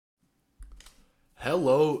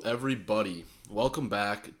Hello, everybody. Welcome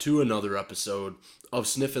back to another episode of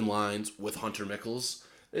Sniffin Lines with Hunter Michels.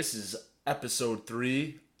 This is episode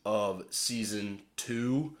 3 of season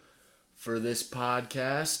 2 for this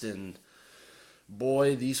podcast. And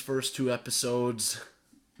boy, these first two episodes,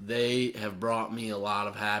 they have brought me a lot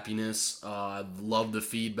of happiness. I love the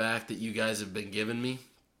feedback that you guys have been giving me.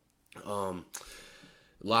 A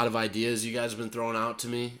lot of ideas you guys have been throwing out to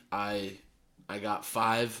me. I got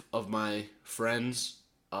 5 of my friends.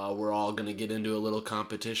 We're all gonna get into a little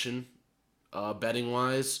competition, betting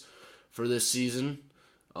wise, for this season.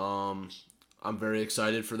 Um, I'm very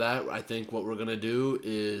excited for that. I think what we're gonna do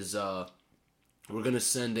is we're gonna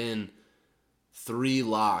send in 3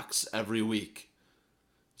 locks every week.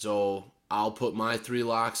 So I'll put my 3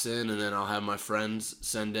 locks in, and then I'll have my friends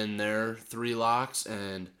send in their 3 locks,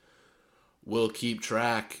 and we'll keep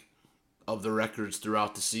track of the records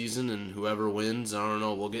throughout the season, and whoever wins, I don't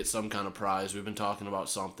know, we'll get some kind of prize. We've been talking about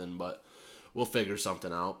something, but we'll figure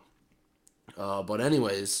something out. But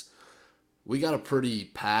anyways, we got a pretty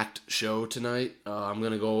packed show tonight. I'm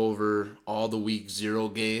going to go over all the week 0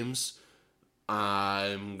 games.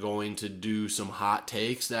 I'm going to do some hot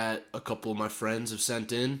takes that a couple of my friends have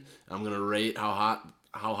sent in. I'm going to rate how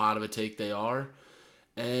hot of a take they are.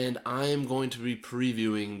 And I am going to be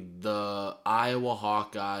previewing the Iowa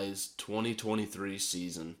Hawkeyes 2023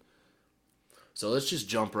 season. So let's just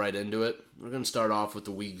jump right into it. We're going to start off with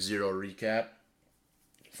the week 0 recap.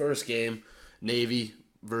 First game, Navy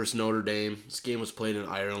versus Notre Dame. This game was played in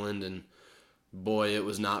Ireland, and boy, it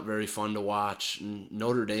was not very fun to watch.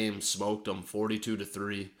 Notre Dame smoked them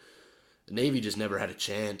 42-3. The Navy just never had a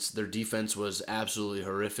chance. Their defense was absolutely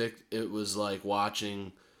horrific. It was like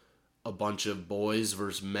watching a bunch of boys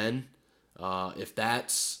versus men. If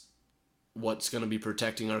that's what's going to be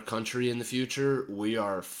protecting our country in the future, we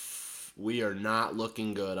are not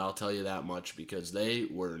looking good. I'll tell you that much, because they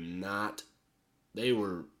were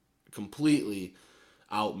completely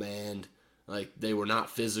outmanned. Like, they were not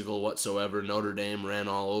physical whatsoever. Notre Dame ran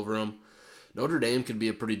all over them. Notre Dame could be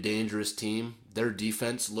a pretty dangerous team. Their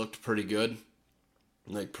defense looked pretty good,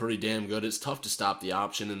 like pretty damn good. It's tough to stop the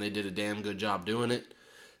option, and they did a damn good job doing it.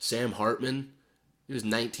 Sam Hartman, he was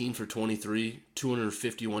 19 for 23,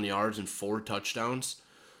 251 yards and 4 touchdowns.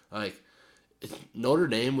 Like, Notre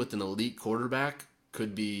Dame with an elite quarterback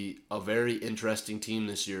could be a very interesting team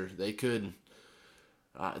this year. They could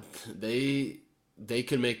uh, they they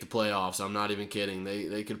could make the playoffs. I'm not even kidding.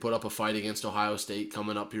 They could put up a fight against Ohio State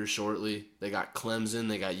coming up here shortly. They got Clemson,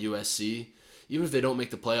 they got USC. Even if they don't make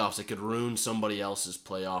the playoffs, it could ruin somebody else's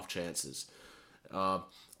playoff chances.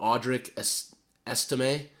 Audric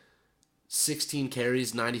Estime, 16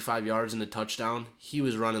 carries, 95 yards, and a touchdown. He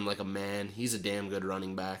was running like a man. He's a damn good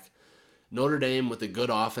running back. Notre Dame, with a good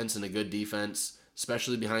offense and a good defense,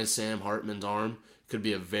 especially behind Sam Hartman's arm, could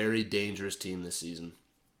be a very dangerous team this season.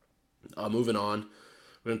 Moving on,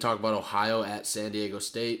 we're going to talk about Ohio at San Diego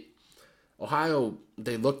State. Ohio,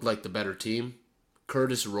 they looked like the better team.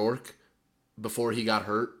 Curtis Rourke, before he got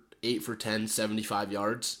hurt, 8 for 10, 75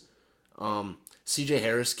 yards. CJ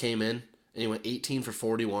Harris came in, and he went 18 for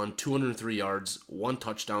 41, 203 yards, 1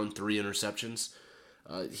 touchdown, 3 interceptions.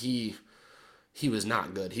 He was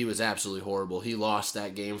not good. He was absolutely horrible. He lost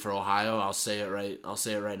that game for Ohio. I'll say it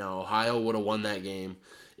right now. Ohio would have won that game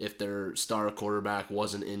if their star quarterback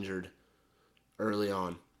wasn't injured early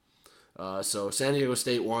on. So San Diego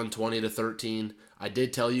State won 20-13. I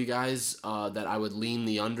did tell you guys that I would lean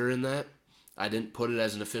the under in that. I didn't put it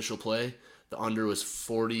as an official play. The under was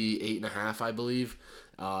 48.5, I believe.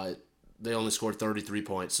 They only scored 33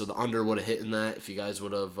 points, so the under would have hit in that if you guys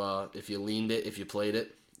would have, if you leaned it, if you played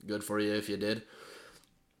it. Good for you if you did.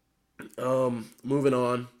 Moving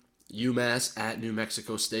on, UMass at New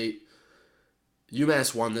Mexico State.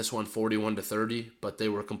 UMass won this one 41-30, but they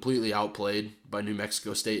were completely outplayed by New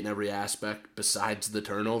Mexico State in every aspect besides the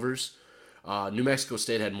turnovers. New Mexico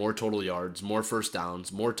State had more total yards, more first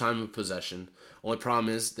downs, more time of possession. Only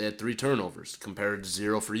problem is they had 3 turnovers compared to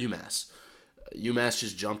 0 for UMass. UMass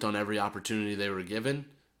just jumped on every opportunity they were given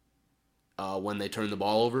when they turned the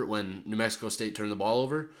ball over, when New Mexico State turned the ball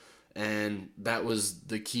over, and that was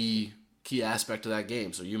the key aspect of that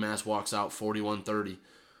game. So UMass walks out 41-30.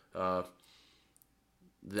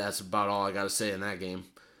 That's about all I got to say in that game.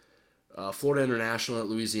 Florida International at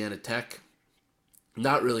Louisiana Tech.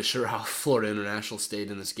 Not really sure how Florida International stayed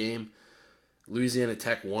in this game. Louisiana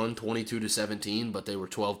Tech won 22-17, but they were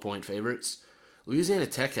 12-point favorites. Louisiana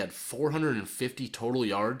Tech had 450 total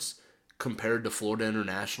yards compared to Florida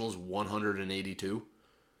International's 182.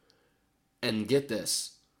 And get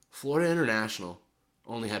this, Florida International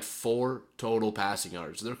only had 4 total passing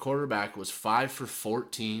yards. Their quarterback was 5 for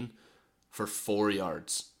 14 for 4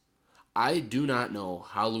 yards. I do not know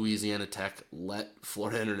how Louisiana Tech let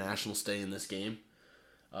Florida International stay in this game.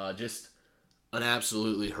 Just an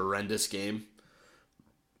absolutely horrendous game.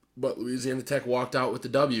 But Louisiana Tech walked out with the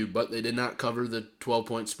W, but they did not cover the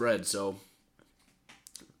 12-point spread. So,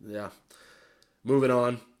 yeah. Moving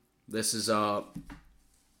on. This is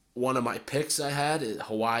one of my picks I had,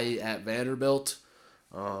 Hawaii at Vanderbilt.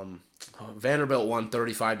 Vanderbilt won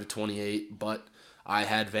 35-28, but I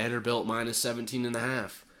had Vanderbilt minus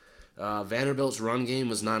 17.5. Vanderbilt's run game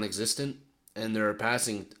was non-existent, and their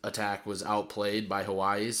passing attack was outplayed by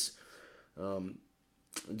Hawaii's.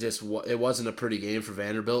 It wasn't a pretty game for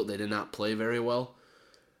Vanderbilt. They did not play very well.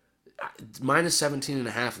 Minus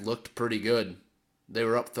 17.5 looked pretty good. They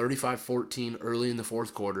were up 35-14 early in the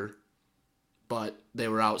fourth quarter, but they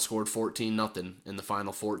were outscored 14-0 in the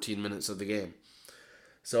final 14 minutes of the game.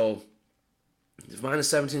 So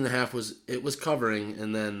minus 17.5 was covering,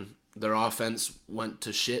 and then their offense went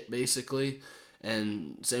to shit basically,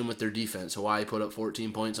 and same with their defense. Hawaii put up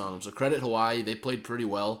 14 points on them. So credit Hawaii, they played pretty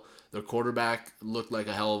well. Their quarterback looked like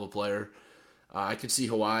a hell of a player. I could see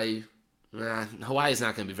Hawaii. Hawaii's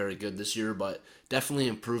not going to be very good this year, but definitely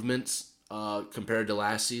improvements compared to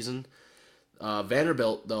last season.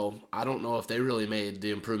 Vanderbilt, though, I don't know if they really made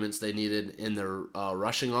the improvements they needed in their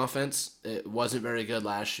rushing offense. It wasn't very good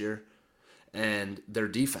last year, and their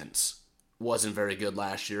defense wasn't very good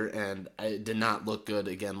last year, and it did not look good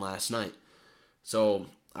again last night. So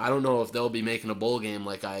I don't know if they'll be making a bowl game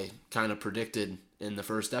like I kind of predicted in the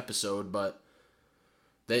first episode, but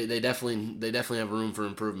they definitely have room for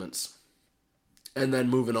improvements. And then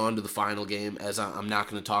moving on to the final game, as I'm not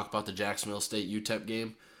going to talk about the Jacksonville State UTEP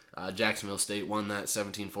game. Jacksonville State won that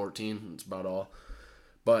 17-14. That's about all.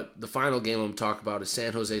 But the final game I'm talking about is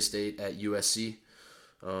San Jose State at USC.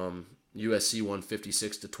 USC won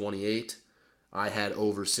 56-28. I had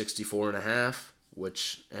over 64.5,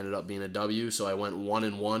 which ended up being a W. So I went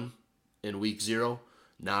 1-1 in week 0.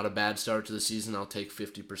 Not a bad start to the season. I'll take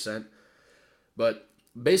 50%. But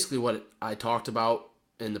basically what I talked about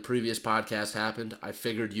in the previous podcast happened. I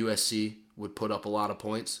figured USC would put up a lot of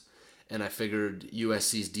points, and I figured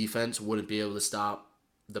USC's defense wouldn't be able to stop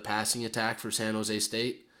the passing attack for San Jose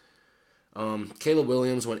State. Caleb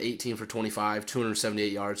Williams went 18 for 25,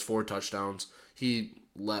 278 yards, 4 touchdowns. He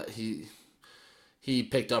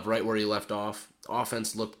picked up right where he left off.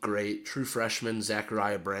 Offense looked great. True freshman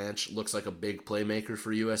Zachariah Branch looks like a big playmaker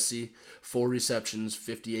for USC. 4 receptions,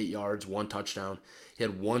 58 yards, 1 touchdown. He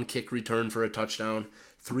had 1 kick return for a touchdown,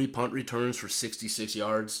 3 punt returns for 66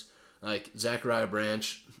 yards. Like, Zachariah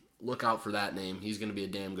Branch, look out for that name. He's going to be a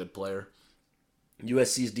damn good player.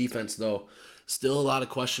 USC's defense, though, still a lot of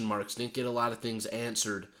question marks. Didn't get a lot of things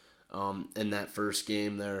answered in that first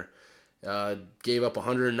game there. Gave up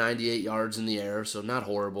 198 yards in the air, so not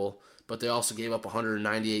horrible. But they also gave up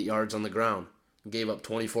 198 yards on the ground. Gave up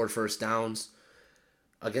 24 first downs.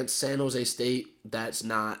 Against San Jose State, that's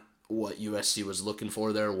not what USC was looking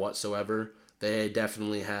for there whatsoever. They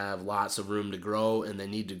definitely have lots of room to grow, and they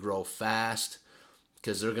need to grow fast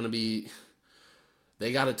because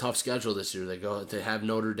they got a tough schedule this year. They have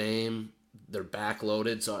Notre Dame. They're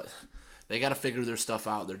backloaded, so they got to figure their stuff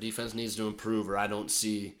out. Their defense needs to improve, or I don't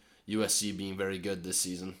see USC being very good this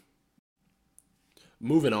season.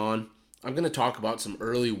 Moving on, I'm going to talk about some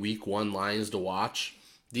early week 1 lines to watch.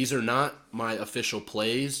 These are not my official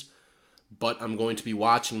plays, but I'm going to be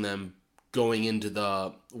watching them going into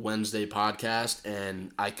the Wednesday podcast,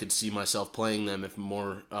 and I could see myself playing them if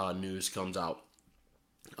more news comes out.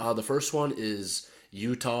 The first one is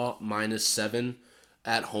Utah -7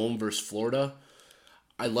 at home versus Florida.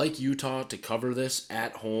 I like Utah to cover this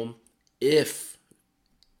at home if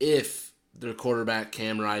their quarterback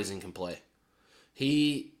Cam Rising can play.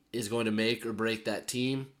 He is going to make or break that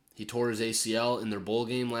team. He tore his ACL in their bowl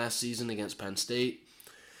game last season against Penn State.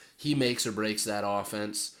 He makes or breaks that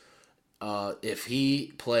offense. If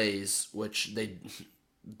he plays, which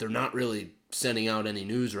they're not really sending out any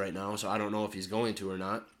news right now, so I don't know if he's going to or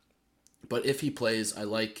not. But if he plays, I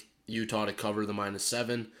like Utah to cover the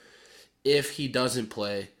 -7. If he doesn't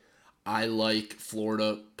play, I like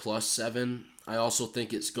Florida +7. I also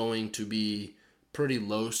think it's going to be pretty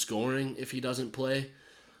low scoring if he doesn't play.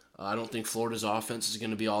 I don't think Florida's offense is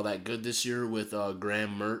going to be all that good this year with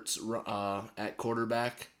Graham Mertz at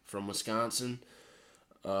quarterback from Wisconsin.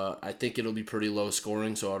 I think it'll be pretty low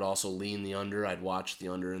scoring, so I'd also lean the under. I'd watch the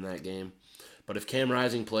under in that game. But if Cam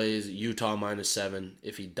Rising plays, Utah -7.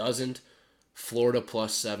 If he doesn't, Florida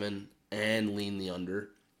 +7 and lean the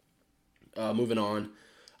under. Moving on,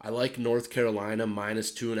 I like North Carolina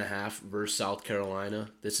 -2.5 versus South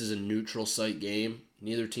Carolina. This is a neutral site game.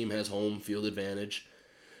 Neither team has home field advantage.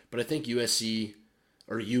 but I think USC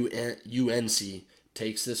or UNC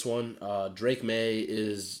takes this one. Drake May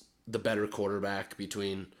is the better quarterback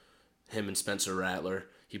between him and Spencer Rattler.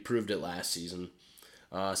 He proved it last season.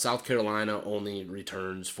 South Carolina only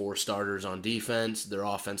returns 4 starters on defense. Their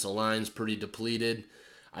offensive line's pretty depleted.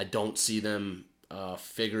 I don't see them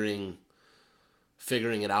figuring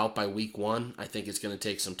it out by week 1. I think it's going to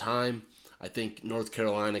take some time. I think North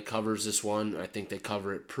Carolina covers this one. I think they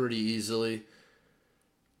cover it pretty easily.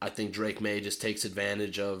 I think Drake May just takes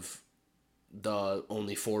advantage of the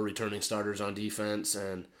only 4 returning starters on defense,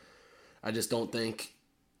 and I just don't think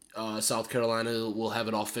South Carolina will have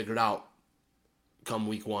it all figured out come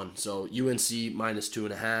week 1. So UNC minus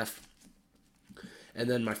 2.5. And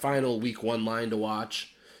then my final week 1 line to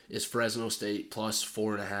watch is Fresno State plus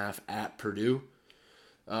 4.5 at Purdue.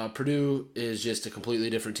 Purdue is just a completely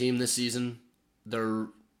different team this season. They're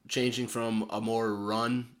changing from a more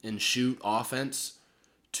run and shoot offense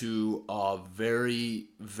to a very,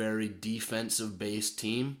 very defensive-based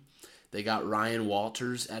team. They got Ryan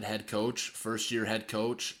Walters at head coach, first-year head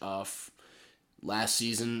coach. Last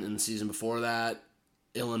season and the season before that,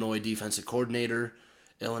 Illinois defensive coordinator.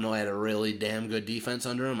 Illinois had a really damn good defense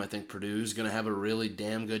under him. I think Purdue's going to have a really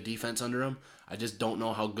damn good defense under him. I just don't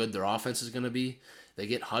know how good their offense is going to be. They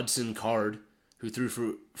get Hudson Card, who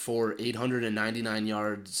threw for 899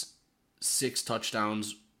 yards, 6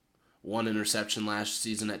 touchdowns, 1 interception last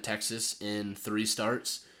season at Texas in 3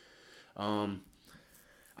 starts.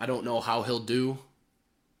 I don't know how he'll do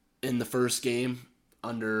in the first game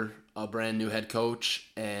under a brand new head coach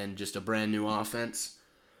and just a brand new offense.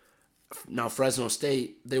 Now, Fresno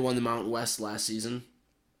State, they won the Mountain West last season.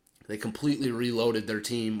 They completely reloaded their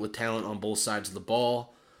team with talent on both sides of the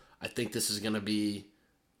ball. I think this is going to be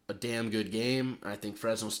a damn good game. I think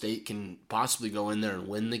Fresno State can possibly go in there and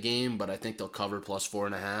win the game, but I think they'll cover plus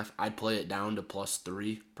 4.5. I'd play it down to plus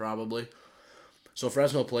 3 probably. So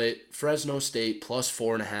Fresno State plus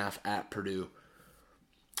 4.5 at Purdue.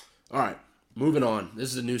 All right, moving on.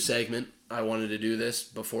 This is a new segment. I wanted to do this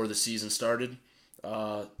before the season started.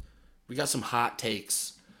 We got some hot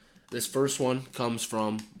takes. This first one comes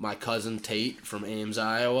from my cousin Tate from Ames,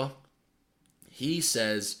 Iowa. He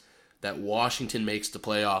says that Washington makes the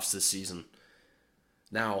playoffs this season.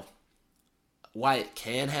 Now, why it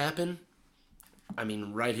can happen, I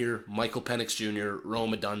mean, right here, Michael Penix Jr.,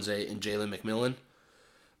 Rome Odunze, and Jalen McMillan.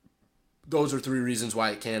 Those are 3 reasons why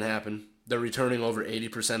it can happen. They're returning over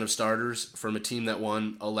 80% of starters from a team that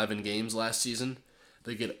won 11 games last season.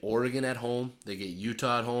 They get Oregon at home. They get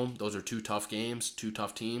Utah at home. Those are 2 tough games, 2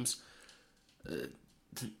 tough teams.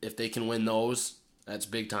 If they can win those, that's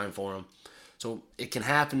big time for them. So it can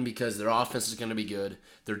happen because their offense is going to be good.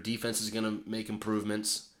 Their defense is going to make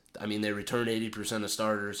improvements. I mean, they return 80% of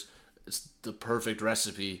starters. It's the perfect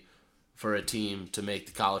recipe for a team to make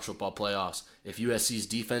the college football playoffs. If USC's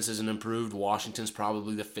defense isn't improved, Washington's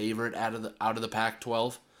probably the favorite out of the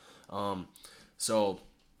Pac-12. So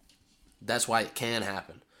that's why it can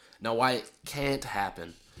happen. Now, why it can't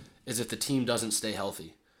happen is if the team doesn't stay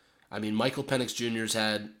healthy. I mean, Michael Penix Jr.'s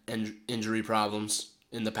had injury problems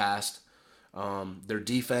in the past. If their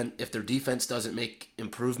defense doesn't make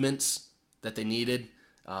improvements that they needed,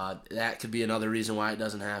 that could be another reason why it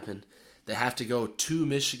doesn't happen. They have to go to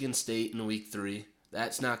Michigan State in week 3.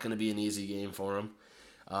 That's not going to be an easy game for them.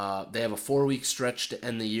 They have a 4-week stretch to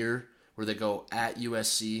end the year where they go at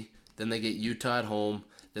USC, then they get Utah at home,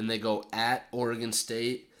 then they go at Oregon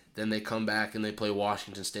State, then they come back and they play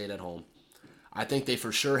Washington State at home. I think they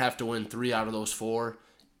for sure have to win 3 out of those 4,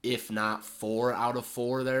 if not 4 out of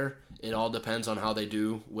 4 there. It all depends on how they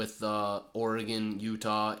do with Oregon,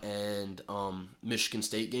 Utah, and Michigan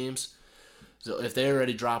State games. So if they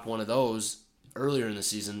already drop one of those earlier in the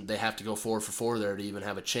season, they have to go 4 for 4 there to even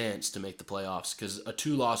have a chance to make the playoffs, because a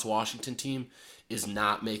 2-loss Washington team is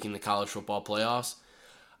not making the college football playoffs.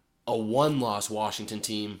 A 1-loss Washington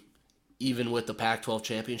team, even with the Pac-12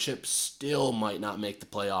 championship, still might not make the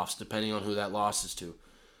playoffs, depending on who that loss is to.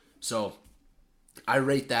 So I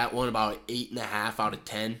rate that one about 8.5 out of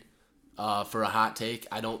 10 for a hot take.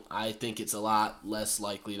 I think it's a lot less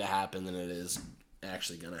likely to happen than it is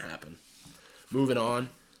actually going to happen. Moving on,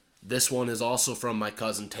 this one is also from my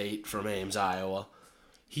cousin Tate from Ames, Iowa.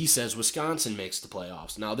 He says Wisconsin makes the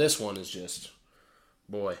playoffs. Now this one is just,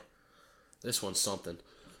 boy, this one's something.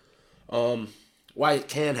 Why it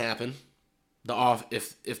can happen,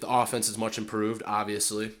 if the offense is much improved,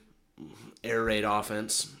 obviously, air raid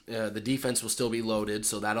offense. The defense will still be loaded,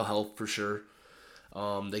 so that'll help for sure.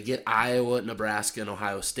 They get Iowa, Nebraska, and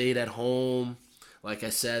Ohio State at home. Like I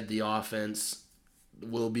said, the offense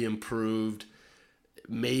will be improved.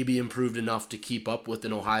 maybe improved enough to keep up with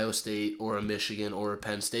an Ohio State or a Michigan or a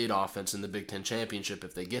Penn State offense in the Big Ten championship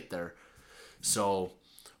if they get there. So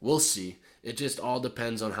we'll see. It just all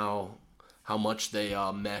depends on how much they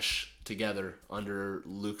mesh together under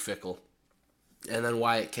Luke Fickell. And then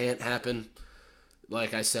why it can't happen,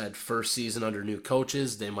 like I said, first season under new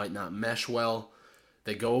coaches, they might not mesh well.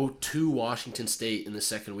 They go to Washington State in the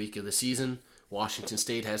second week of the season. Washington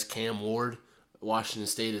State has Cam Ward. Washington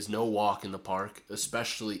State is no walk in the park,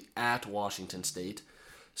 especially at Washington State.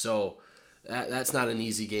 So that's not an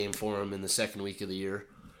easy game for them in the second week of the year.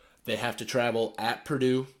 They have to travel at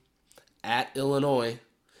Purdue, at Illinois,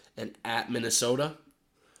 and at Minnesota.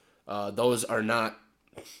 Those are not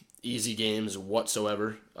easy games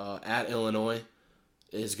whatsoever. At Illinois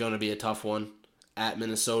is going to be a tough one. At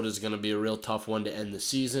Minnesota is going to be a real tough one to end the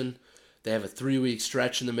season. They have a 3-week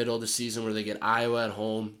stretch in the middle of the season where they get Iowa at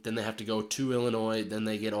home. Then they have to go to Illinois. Then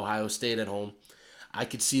they get Ohio State at home. I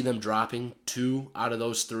could see them dropping 2 out of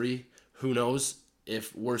those 3. Who knows?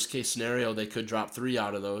 If worst case scenario, they could drop 3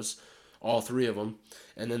 out of those, all 3 of them.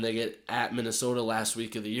 And then they get at Minnesota last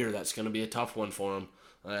week of the year. That's going to be a tough one for them.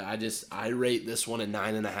 I rate this one a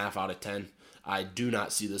 9.5 out of 10. I do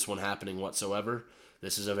not see this one happening whatsoever.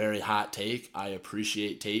 This is a very hot take. I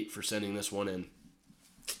appreciate Tate for sending this one in.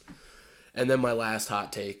 And then my last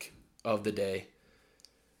hot take of the day.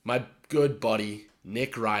 My good buddy,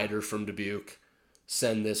 Nick Ryder from Dubuque,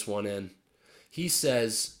 sent this one in. He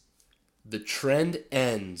says, the trend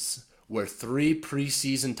ends where 3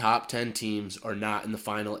 preseason top 10 teams are not in the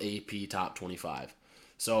final AP top 25.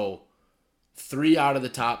 So 3 out of the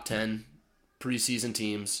top 10 preseason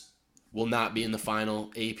teams will not be in the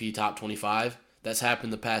final AP top 25. That's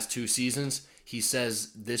happened the past 2 seasons. He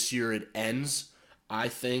says this year it ends. I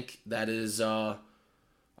think that is. I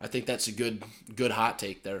think that's a good hot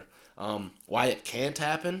take there. Why it can't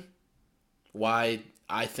happen? Why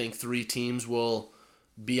I think 3 teams will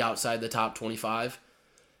be outside the top 25.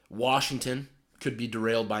 Washington could be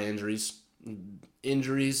derailed by injuries.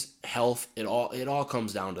 Health, it all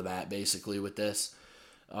comes down to that basically with this.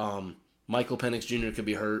 Michael Penix Jr. could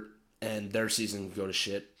be hurt and their season could go to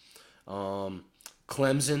shit.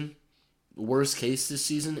 Clemson, worst case this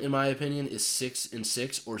season in my opinion is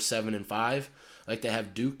 6-6 or 7-5. Like they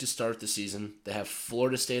have Duke to start the season, they have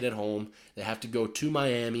Florida State at home, they have to go to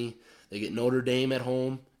Miami, they get Notre Dame at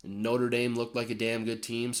home. Notre Dame looked like a damn good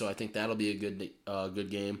team, so I think that'll be a good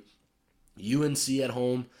game. UNC at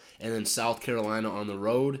home, and then South Carolina on the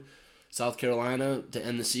road. South Carolina to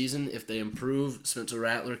end the season, if they improve, Spencer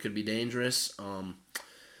Rattler could be dangerous. Clemson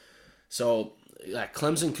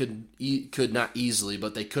could not easily,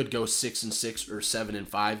 but they could go 6-6 or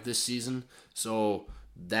 7-5 this season. So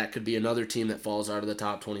that could be another team that falls out of the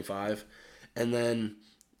top 25. And then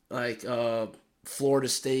Florida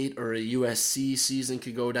State or a USC season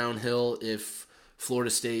could go downhill if Florida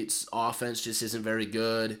State's offense just isn't very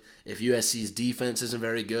good. If USC's defense isn't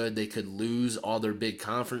very good, they could lose all their big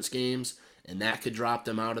conference games, and that could drop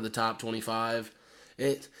them out of the top 25.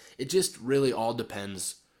 It just really all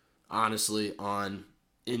depends, honestly, on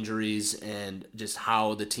injuries and just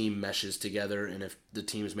how the team meshes together and if the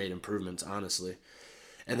team's made improvements, honestly.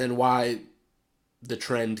 And then why the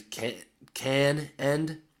trend can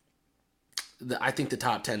end. I think the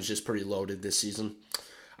top 10 is just pretty loaded this season.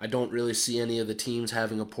 I don't really see any of the teams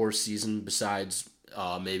having a poor season besides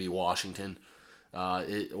maybe Washington.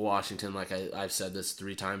 Washington, like I've said this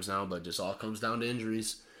 3 times now, but just all comes down to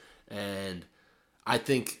injuries. And I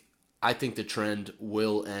think the trend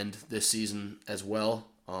will end this season as well.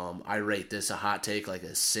 I rate this a hot take, like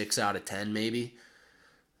a 6 out of 10 maybe.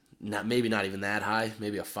 Not even that high,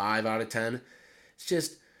 maybe a 5 out of 10.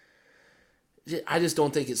 I just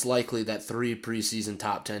don't think it's likely that 3 preseason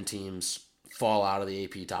top 10 teams fall out of the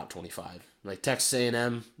AP top 25. Like Texas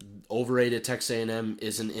A&M, overrated Texas A&M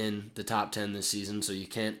isn't in the top 10 this season, so you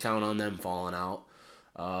can't count on them falling out.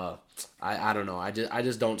 I don't know. I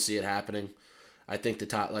just don't see it happening. I think the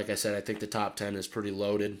top 10 is pretty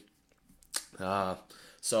loaded. Like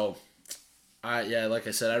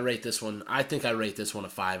I said, I rate this one. I think I rate this one a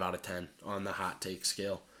 5 out of 10 on the hot take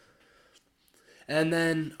scale. And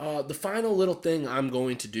then the final little thing I'm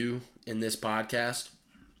going to do in this podcast,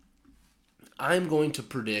 I'm going to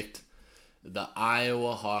predict the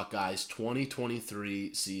Iowa Hawkeyes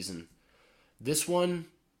 2023 season. This one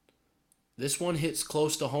hits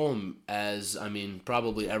close to home, as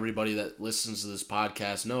probably everybody that listens to this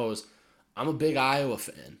podcast knows. I'm a big Iowa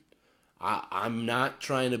fan. I'm not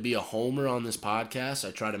trying to be a homer on this podcast.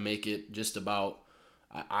 I try to make it just about.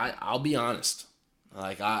 I'll be honest.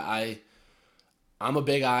 I'm a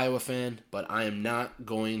big Iowa fan, but I am not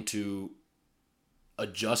going to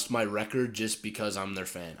adjust my record just because I'm their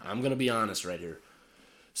fan. I'm going to be honest right here.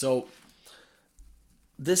 So,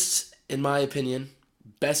 this, in my opinion,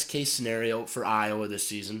 best case scenario for Iowa this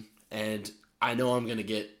season, and I know I'm going to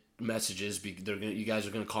get messages. You guys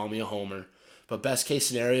are going to call me a homer, but best case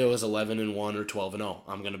scenario is 11-1 or 12-0.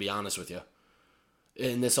 I'm going to be honest with you,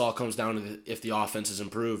 and this all comes down to if the offense is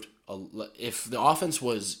improved. If the offense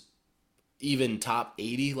was even top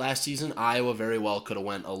 80 last season, Iowa very well could have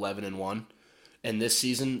went 11-1, and this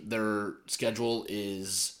season their schedule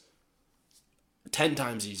is 10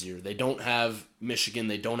 times easier. They don't have Michigan.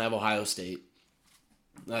 They don't have Ohio State.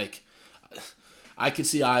 Like, I could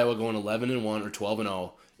see Iowa going 11-1 or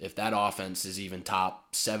 12-0 if that offense is even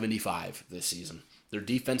top 75 this season. Their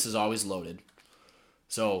defense is always loaded.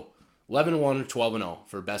 So, 11-1 or 12-0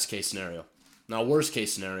 for best case scenario. Now, worst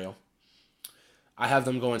case scenario, I have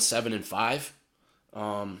them going 7-5.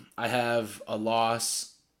 I have a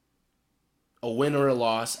win or a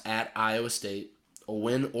loss at Iowa State, a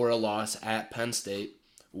win or a loss at Penn State,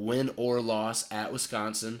 win or loss at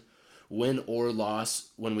Wisconsin, win or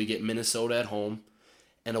loss when we get Minnesota at home,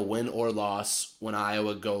 and a win or loss when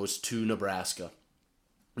Iowa goes to Nebraska.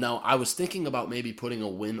 Now, I was thinking about maybe putting a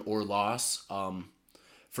win or loss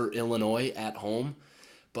for Illinois at home,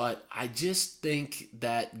 but I just think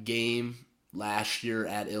that game last year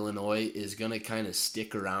at Illinois is going to kind of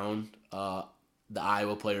stick around the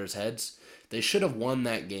Iowa players' heads. They should have won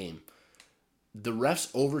that game. The refs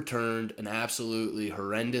overturned an absolutely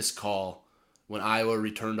horrendous call when Iowa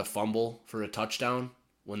returned a fumble for a touchdown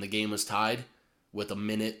when the game was tied with a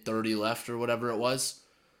minute 30 left or whatever it was.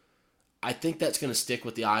 I think that's going to stick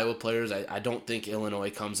with the Iowa players. I don't think Illinois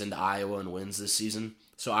comes into Iowa and wins this season.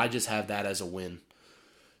 So I just have that as a win.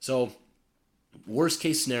 So worst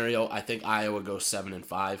case scenario, I think Iowa goes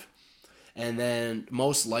 7-5. And then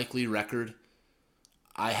most likely record,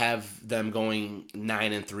 I have them going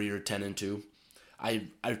 9-3 or 10-2. I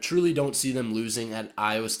truly don't see them losing at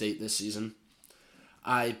Iowa State this season.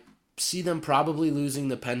 I see them probably losing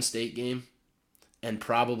the Penn State game and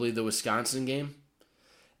probably the Wisconsin game.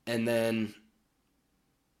 And then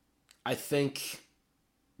I think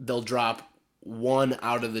they'll drop one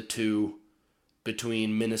out of the two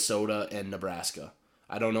between Minnesota and Nebraska.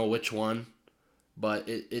 I don't know which one, but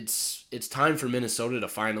it's time for Minnesota to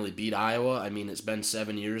finally beat Iowa. I mean, it's been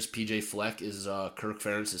 7 years. PJ Fleck is Kirk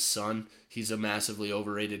Ferentz's son. He's a massively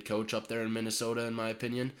overrated coach up there in Minnesota, in my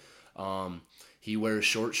opinion. He wears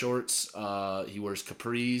short shorts. He wears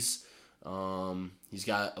capris. He's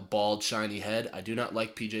got a bald, shiny head. I do not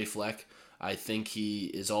like PJ Fleck. I think he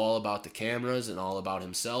is all about the cameras and all about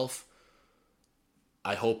himself.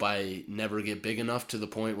 I hope I never get big enough to the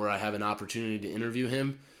point where I have an opportunity to interview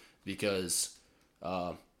him, because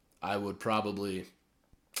I would probably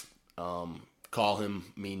call him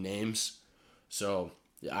mean names. So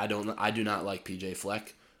I do not like PJ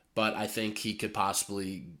Fleck, but I think he could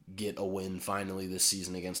possibly get a win finally this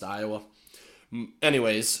season against Iowa.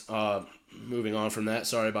 Anyways, moving on from that.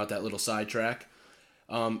 Sorry about that little sidetrack.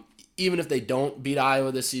 Even if they don't beat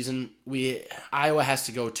Iowa this season, Iowa has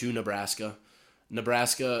to go to Nebraska.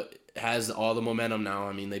 Nebraska has all the momentum now.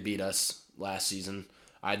 I mean, they beat us last season.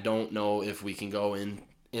 I don't know if we can go in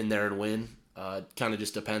there and win. Kind of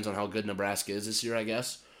just depends on how good Nebraska is this year, I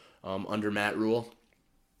guess, under Matt Rule.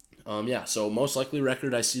 So most likely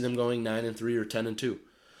record, I see them going 9-3 or 10-2.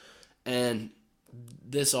 And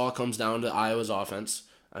this all comes down to Iowa's offense.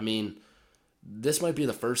 I mean, this might be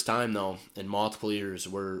the first time, though, in multiple years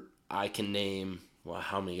where I can name,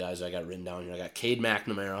 how many guys I got written down here? I got Cade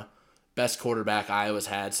McNamara, best quarterback Iowa's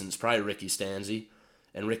had since probably Ricky Stanzi.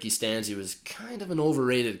 And Ricky Stanzi was kind of an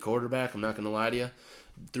overrated quarterback, I'm not going to lie to you.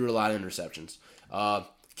 Threw a lot of interceptions.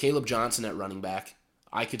 Caleb Johnson at running back.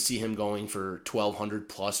 I could see him going for 1,200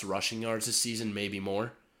 plus rushing yards this season, maybe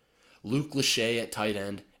more. Luke Lachey at tight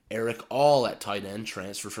end. Eric All at tight end,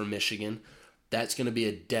 transfer from Michigan. That's going to be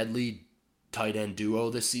a deadly tight end duo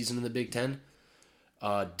this season in the Big Ten.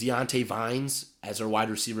 Deontay Vines as our wide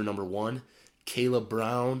receiver number 1. Caleb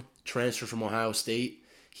Brown, transfer from Ohio State.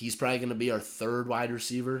 He's probably going to be our third wide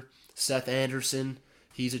receiver. Seth Anderson,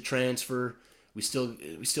 he's a transfer. We still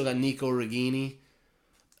got Nico Regini.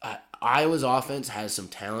 Iowa's offense has some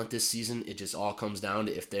talent this season. It just all comes down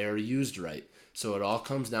to if they're used right. So it all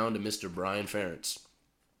comes down to Mr. Brian Ferentz.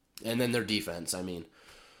 And then their defense. I mean,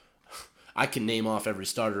 I can name off every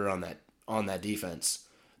starter on that defense.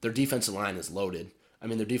 Their defensive line is loaded. I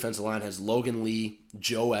mean, their defensive line has Logan Lee,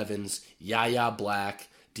 Joe Evans, Yaya Black,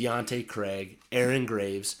 Deontay Craig, Aaron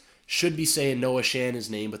Graves. Should be saying Noah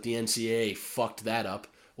Shannon's name, but the NCAA fucked that up.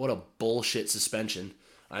 What a bullshit suspension.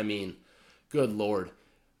 I mean, good Lord.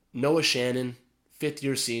 Noah Shannon,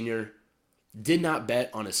 fifth-year senior, Did not bet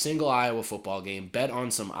on a single Iowa football game. Bet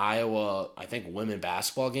on some Iowa, I think, women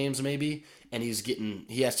basketball games maybe, and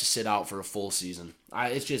he has to sit out for a full season.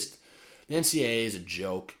 It's just the NCAA is a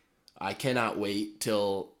joke. I cannot wait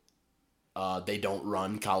till they don't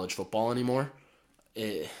run college football anymore.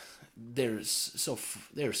 It, they're so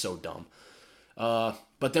dumb.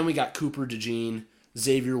 But then we got Cooper DeJean,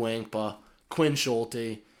 Xavier Wankpa, Quinn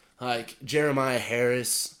Schulte, like Jeremiah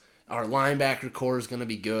Harris. Our linebacker core is going to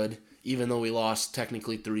be good, even though we lost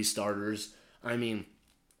technically 3 starters. I mean,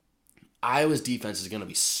 Iowa's defense is going to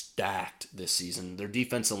be stacked this season. Their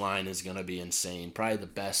defensive line is going to be insane. Probably the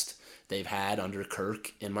best they've had under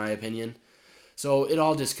Kirk, in my opinion. So it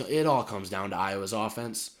all comes down to Iowa's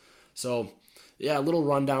offense. So yeah, a little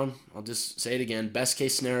rundown. I'll just say it again. Best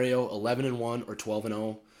case scenario, 11-1 or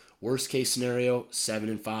 12-0. Worst case scenario,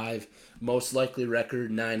 7-5. Most likely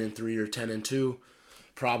record, 9-3 or 10-2.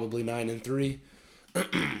 Probably 9-3.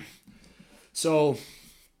 So,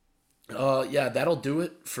 yeah, that'll do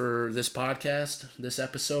it for this podcast, this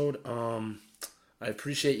episode. I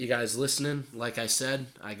appreciate you guys listening. Like I said,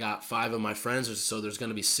 I got 5 of my friends, so there's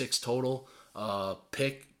going to be 6 total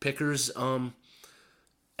pickers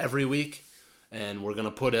every week, and we're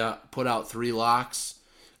gonna put out 3 locks,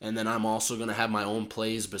 and then I'm also gonna have my own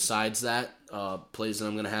plays besides that, plays that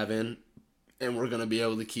I'm gonna have in, and we're gonna be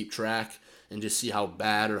able to keep track and just see how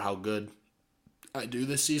bad or how good I do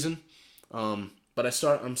this season. But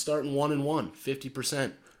I'm starting 1-1,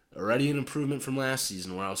 50%, already an improvement from last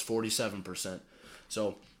season where I was 47%.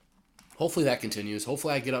 So hopefully that continues.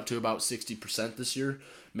 Hopefully I get up to about 60% this year.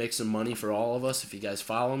 Make some money for all of us if you guys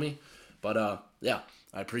follow me. But yeah,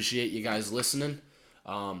 I appreciate you guys listening.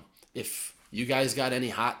 If you guys got any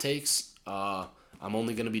hot takes, I'm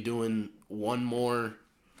only going to be doing one more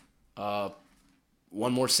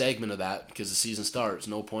segment of that because the season starts.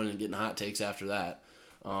 No point in getting hot takes after that.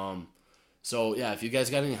 So yeah, if you guys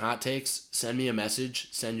got any hot takes, send me a message.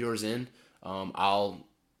 Send yours in. I'll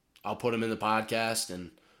put them in the podcast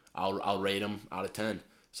and I'll rate them out of 10.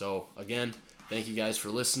 So again, thank you guys for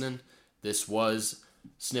listening. This was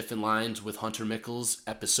Sniffin Lines with Hunter Michels,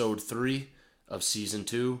 episode 3 of season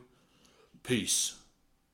 2. Peace.